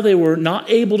now they were not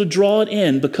able to draw it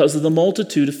in because of the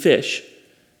multitude of fish.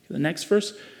 The next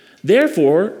verse.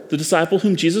 Therefore, the disciple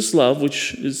whom Jesus loved,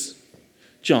 which is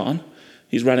John,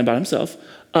 he's writing about himself,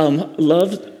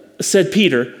 said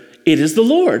Peter, it is the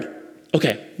Lord.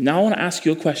 Okay, now I want to ask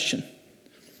you a question.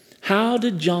 How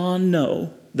did John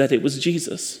know that it was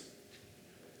Jesus?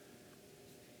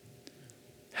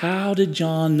 How did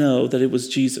John know that it was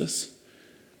Jesus?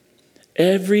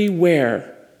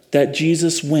 Everywhere that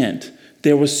Jesus went,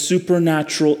 there was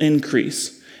supernatural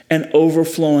increase and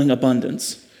overflowing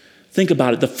abundance. Think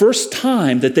about it. The first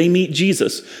time that they meet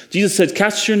Jesus, Jesus said,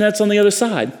 cast your nets on the other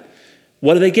side.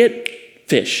 What do they get?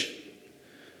 Fish.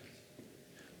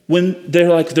 When they're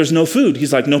like, there's no food,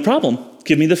 he's like, no problem.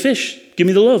 Give me the fish. Give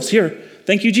me the loaves. Here.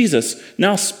 Thank you, Jesus.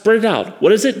 Now spread it out.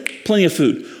 What is it? Plenty of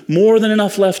food. More than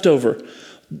enough left over.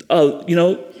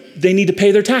 They need to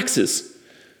pay their taxes.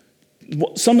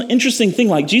 Some interesting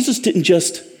thing, Jesus didn't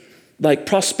just,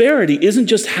 prosperity isn't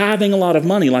just having a lot of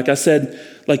money. Like I said,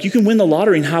 you can win the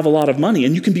lottery and have a lot of money,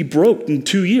 and you can be broke in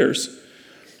 2 years.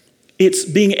 It's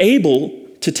being able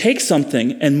to take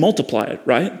something and multiply it,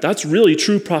 right? That's really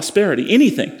true prosperity.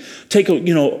 Anything. Take,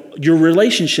 your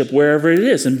relationship, wherever it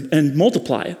is, and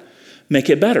multiply it. Make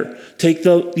it better. Take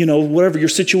whatever your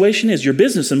situation is, your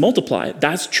business, and multiply it.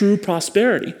 That's true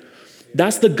prosperity.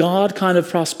 That's the God kind of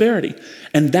prosperity.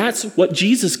 And that's what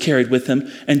Jesus carried with him.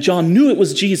 And John knew it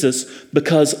was Jesus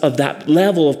because of that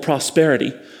level of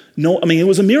prosperity. It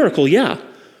was a miracle, yeah.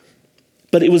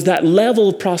 But it was that level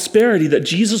of prosperity that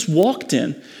Jesus walked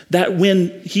in, that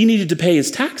when he needed to pay his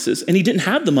taxes and he didn't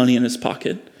have the money in his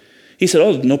pocket, he said,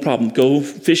 oh, no problem. Go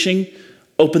fishing,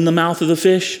 open the mouth of the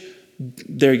fish.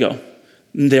 There you go.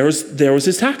 And there was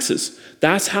his taxes.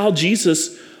 That's how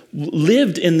Jesus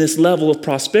lived in this level of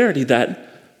prosperity that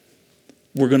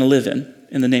we're going to live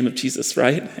in the name of Jesus,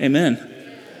 right? Amen.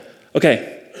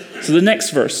 Okay, so the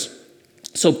next verse.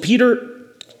 So Peter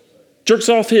jerks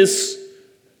off his,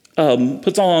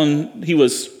 puts on, he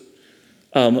was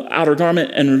outer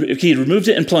garment, and he removed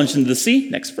it and plunged into the sea.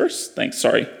 Next verse. Thanks,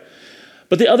 sorry.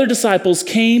 But the other disciples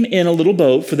came in a little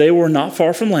boat, for they were not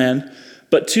far from land,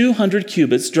 but 200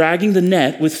 cubits, dragging the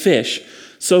net with fish,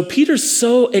 So Peter's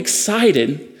so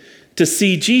excited to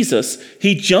see Jesus.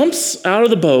 He jumps out of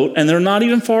the boat, and they're not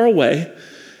even far away,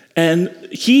 and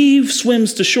he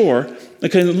swims to shore.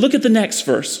 Okay, look at the next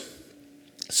verse.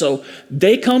 So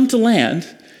they come to land.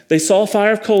 They saw a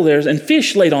fire of coal there and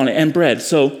fish laid on it and bread.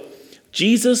 So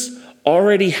Jesus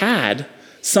already had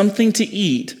something to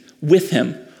eat with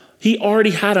him. He already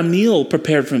had a meal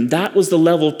prepared for him. That was the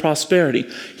level of prosperity.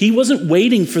 He wasn't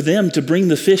waiting for them to bring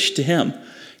the fish to him.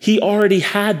 He already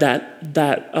had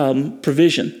that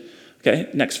provision. Okay,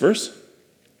 next verse.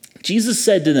 Jesus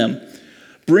said to them,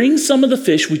 "Bring some of the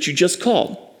fish which you just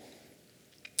caught."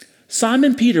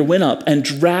 Simon Peter went up and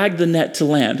dragged the net to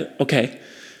land. Okay,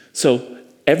 so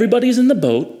everybody's in the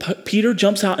boat. Peter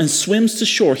jumps out and swims to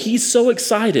shore. He's so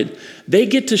excited. They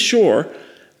get to shore.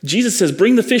 Jesus says,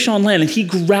 "Bring the fish on land." And he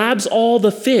grabs all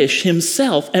the fish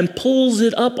himself and pulls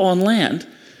it up on land.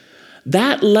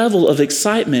 That level of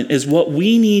excitement is what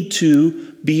we need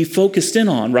to be focused in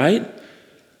on, right?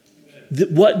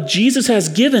 What Jesus has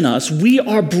given us, we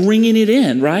are bringing it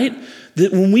in, right?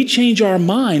 That when we change our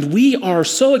mind, we are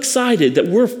so excited that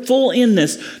we're full in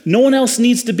this. No one else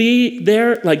needs to be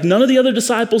there. Like none of the other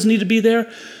disciples need to be there.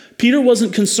 Peter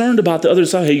wasn't concerned about the other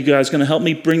side. Hey, you guys going to help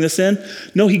me bring this in?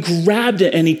 No, he grabbed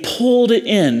it and he pulled it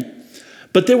in.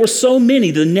 But there were so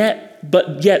many,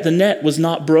 but yet the net was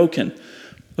not broken.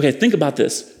 Okay, think about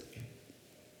this.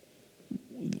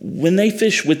 When they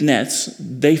fish with nets,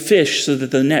 they fish so that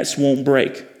the nets won't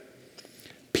break.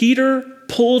 Peter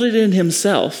pulled it in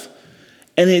himself,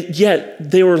 and yet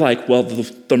they were like, well,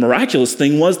 the miraculous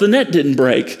thing was the net didn't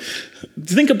break.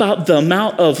 Think about the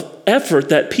amount of effort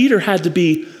that Peter had to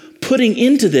be putting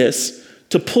into this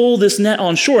to pull this net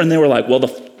on shore. And they were like, well,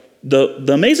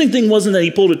 the amazing thing wasn't that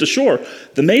he pulled it to shore.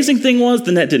 The amazing thing was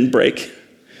the net didn't break.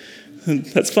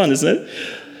 That's fun, isn't it?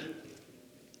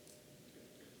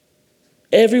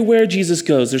 Everywhere Jesus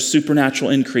goes, there's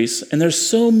supernatural increase. And there's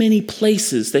so many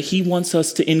places that he wants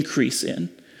us to increase in,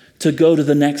 to go to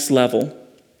the next level.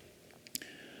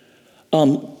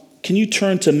 Can you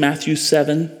turn to Matthew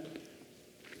 7?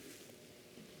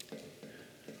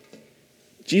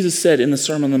 Jesus said in the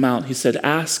Sermon on the Mount, he said,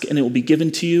 "Ask and it will be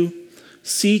given to you.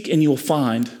 Seek and you will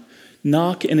find.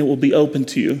 Knock and it will be opened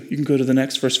to you." You can go to the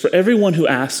next verse. "For everyone who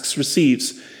asks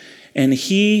receives, and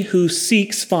he who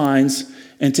seeks finds,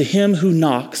 and to him who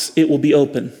knocks it will be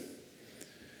open."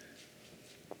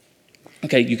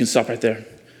 Okay, you can stop right there.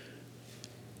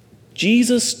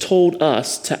 Jesus told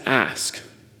us to ask.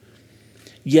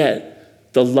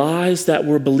 Yet the lies that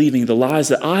we're believing, the lies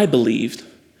that I believed,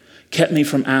 kept me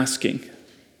from asking.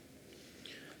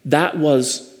 That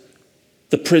was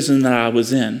the prison that I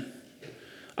was in.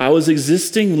 I was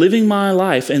living my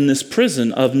life in this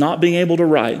prison of not being able to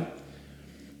write,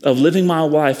 of living my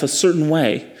life a certain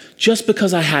way, just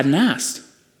because I hadn't asked.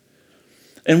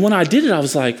 And when I did it, I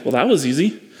was like, well, that was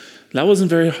easy. That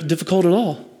wasn't very difficult at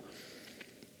all.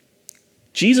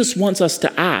 Jesus wants us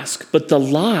to ask, but the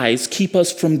lies keep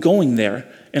us from going there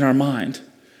in our mind.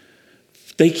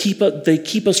 They keep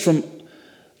us from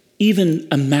even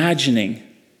imagining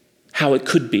how it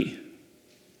could be.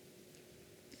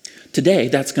 Today,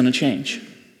 that's going to change.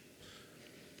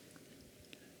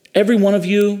 Every one of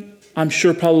you, I'm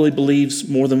sure, probably believes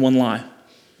more than one lie.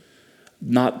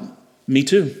 Not me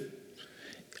too.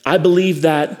 I believe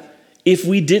that if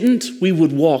we didn't, we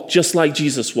would walk just like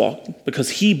Jesus walked, because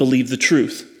he believed the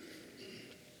truth.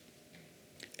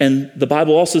 And the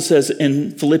Bible also says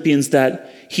in Philippians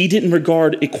that he didn't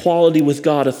regard equality with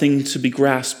God a thing to be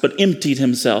grasped, but emptied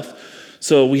himself.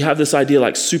 So we have this idea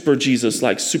like super Jesus,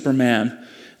 like Superman,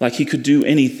 like he could do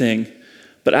anything.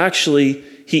 But actually,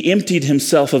 he emptied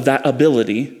himself of that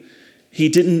ability. He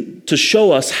didn't, to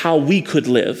show us how we could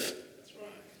live.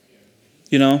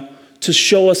 To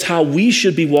show us how we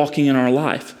should be walking in our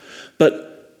life.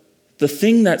 But the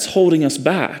thing that's holding us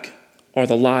back are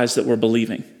the lies that we're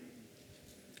believing.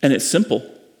 And it's simple.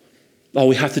 All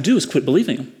we have to do is quit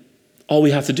believing them. All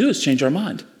we have to do is change our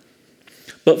mind.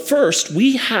 But first,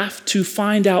 we have to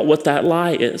find out what that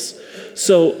lie is.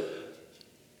 So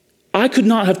I could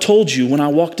not have told you when I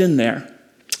walked in there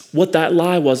what that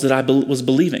lie was that I was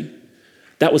believing.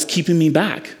 That was keeping me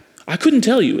back. I couldn't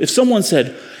tell you. If someone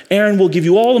said, "Aaron, we'll give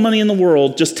you all the money in the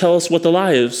world, just tell us what the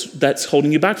lie is that's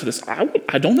holding you back for this,"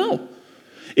 I don't know.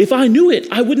 If I knew it,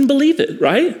 I wouldn't believe it,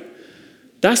 right?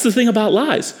 That's the thing about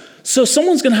lies. So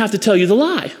someone's going to have to tell you the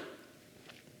lie.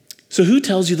 So who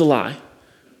tells you the lie?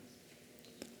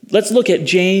 Let's look at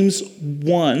James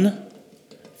 1,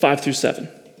 5-7.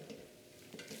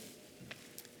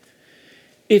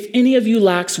 "If any of you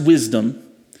lacks wisdom,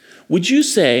 would you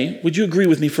agree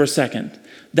with me for a second,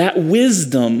 that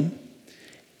wisdom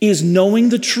is knowing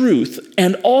the truth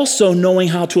and also knowing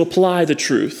how to apply the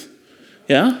truth.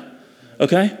 Yeah?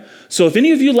 Okay? So if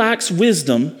any of you lacks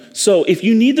wisdom, so if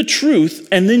you need the truth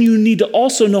and then you need to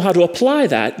also know how to apply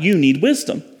that, you need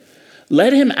wisdom.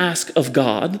 Let him ask of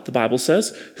God, the Bible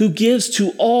says, who gives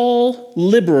to all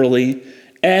liberally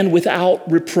and without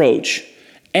reproach,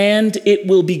 and it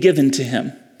will be given to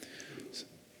him.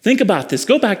 Think about this.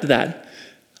 Go back to that.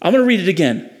 I'm going to read it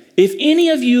again. If any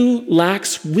of you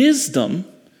lacks wisdom,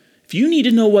 if you need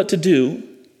to know what to do,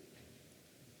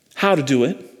 how to do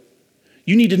it,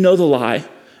 you need to know the lie,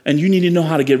 and you need to know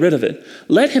how to get rid of it.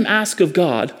 Let him ask of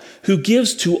God, who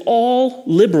gives to all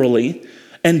liberally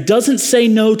and doesn't say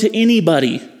no to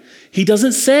anybody. He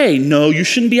doesn't say, no, you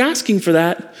shouldn't be asking for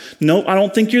that. No, I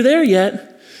don't think you're there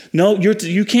yet. No,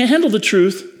 you can't handle the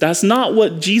truth. That's not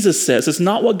what Jesus says. It's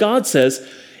not what God says.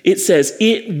 It says,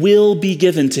 it will be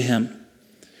given to him.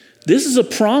 This is a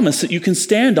promise that you can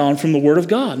stand on from the Word of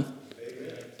God.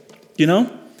 Amen. You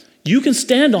know, you can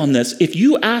stand on this. If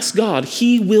you ask God,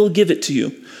 he will give it to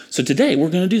you. So today we're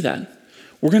going to do that.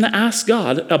 We're going to ask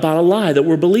God about a lie that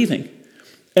we're believing.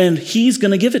 And he's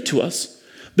going to give it to us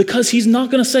because he's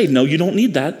not going to say, no, you don't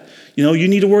need that. You know, you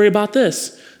need to worry about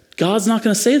this. God's not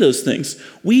going to say those things.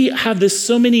 We have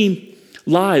so many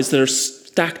lies that are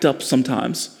stacked up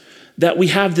sometimes that we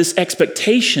have this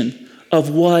expectation of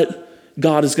what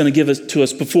God is going to give it to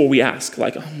us before we ask.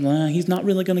 Like, oh, he's not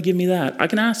really going to give me that. I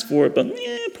can ask for it, but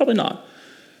probably not.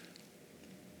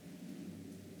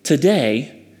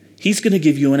 Today, he's going to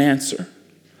give you an answer.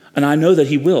 And I know that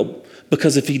he will,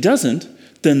 because if he doesn't,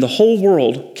 then the whole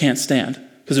world can't stand,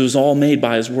 because it was all made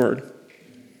by his word.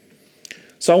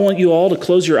 So I want you all to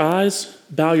close your eyes,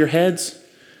 bow your heads,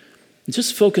 and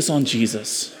just focus on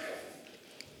Jesus.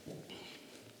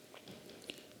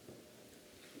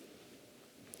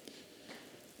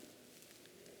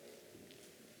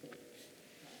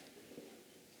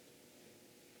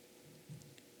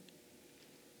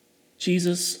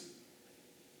 Jesus,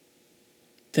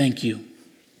 thank you.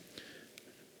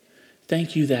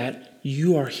 Thank you that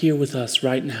you are here with us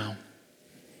right now.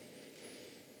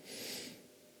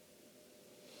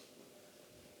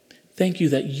 Thank you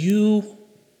that you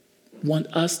want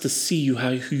us to see you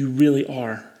who you really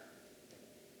are.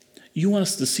 You want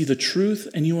us to see the truth,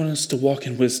 and you want us to walk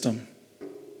in wisdom.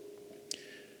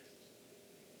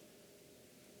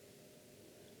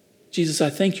 Jesus, I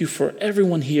thank you for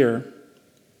everyone here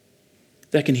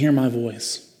that can hear my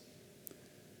voice.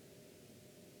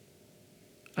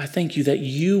 I thank you that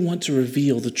you want to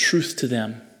reveal the truth to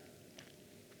them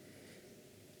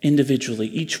individually,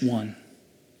 each one.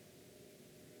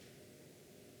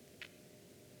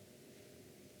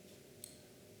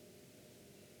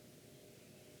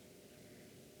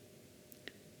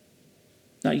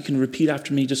 Now you can repeat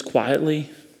after me just quietly.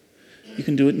 You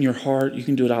can do it in your heart. You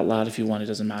can do it out loud if you want. It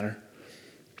doesn't matter.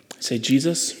 Say,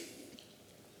 Jesus,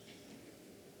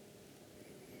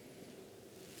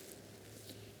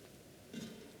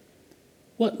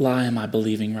 what lie am I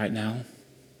believing right now?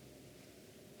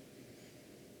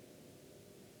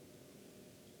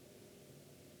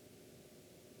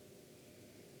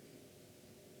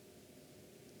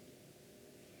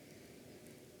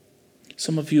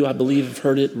 Some of you, I believe, have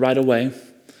heard it right away.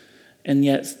 And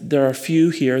yet there are a few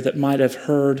here that might have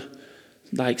heard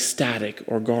like static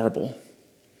or garble.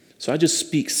 So I just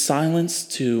speak silence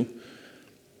to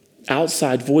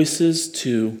outside voices,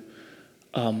 to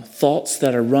thoughts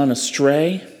that are run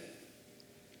astray.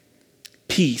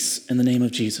 Peace in the name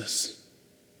of Jesus.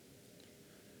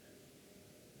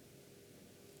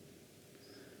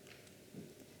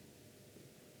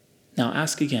 Now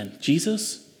ask again,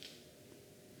 Jesus,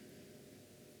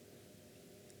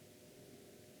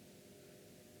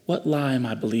 what lie am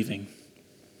I believing?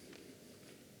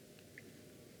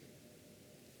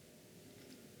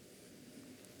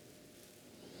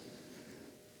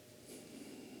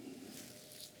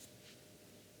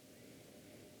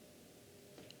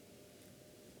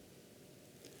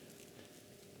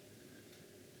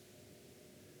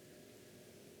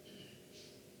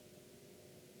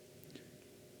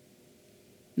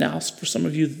 Now, for some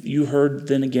of you, you heard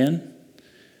then again,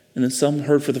 and then some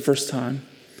heard for the first time.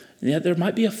 And yet there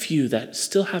might be a few that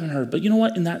still haven't heard. But you know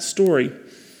what? In that story,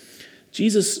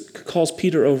 Jesus calls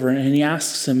Peter over and he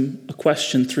asks him a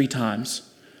question 3 times.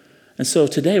 And so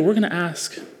today we're going to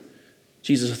ask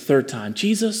Jesus a 3rd time.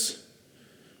 Jesus,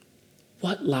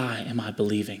 what lie am I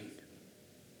believing?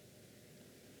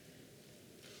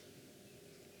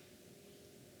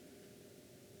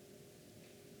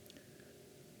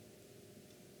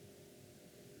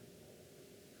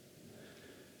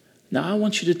 Now I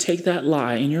want you to take that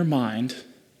lie in your mind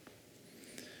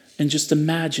and just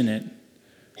imagine it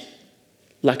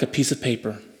like a piece of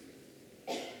paper.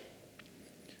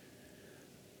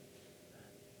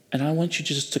 And I want you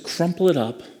just to crumple it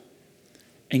up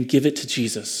and give it to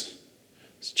Jesus.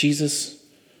 Jesus,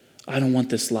 I don't want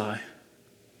this lie.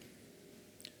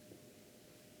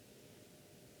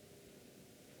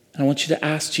 And I want you to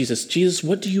ask Jesus, Jesus,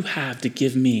 what do you have to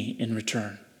give me in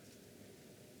return?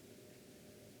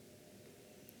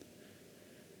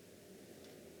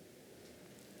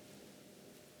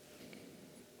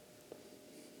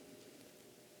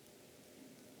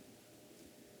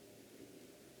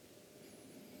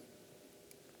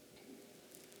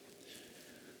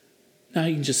 Now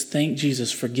you can just thank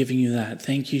Jesus for giving you that.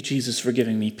 Thank you, Jesus, for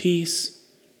giving me peace.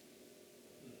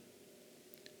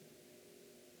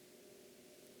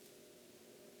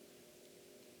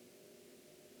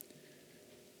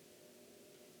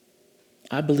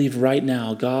 I believe right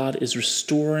now God is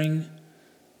restoring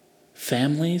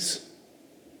families.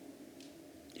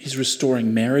 He's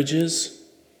restoring marriages.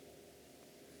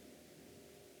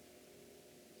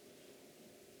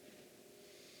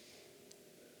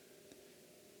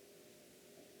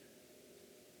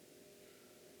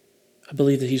 I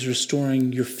believe that he's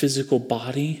restoring your physical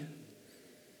body.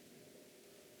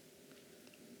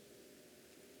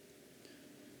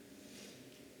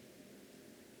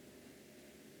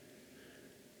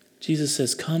 Jesus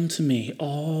says, come to me,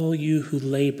 all you who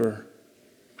labor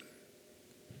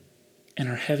and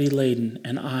are heavy laden,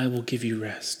 and I will give you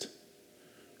rest.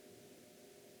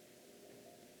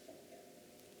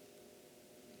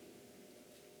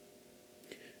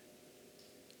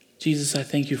 Jesus, I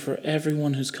thank you for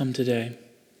everyone who's come today.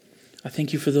 I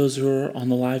thank you for those who are on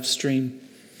the live stream.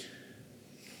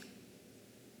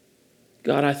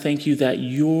 God, I thank you that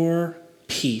your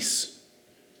peace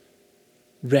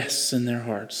rests in their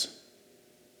hearts.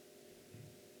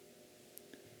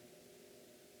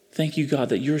 Thank you, God,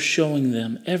 that you're showing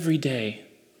them every day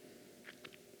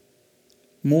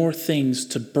more things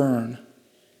to burn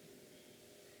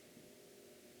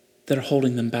that are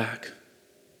holding them back,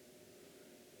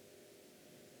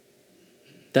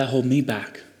 that hold me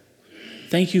back.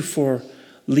 Thank you for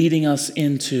leading us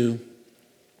into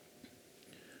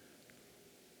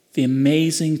the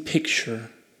amazing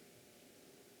picture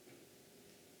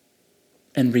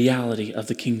and reality of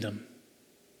the kingdom.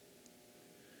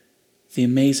 The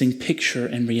amazing picture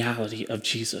and reality of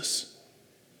Jesus.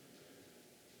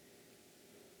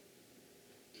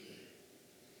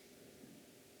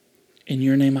 In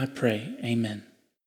your name I pray, amen.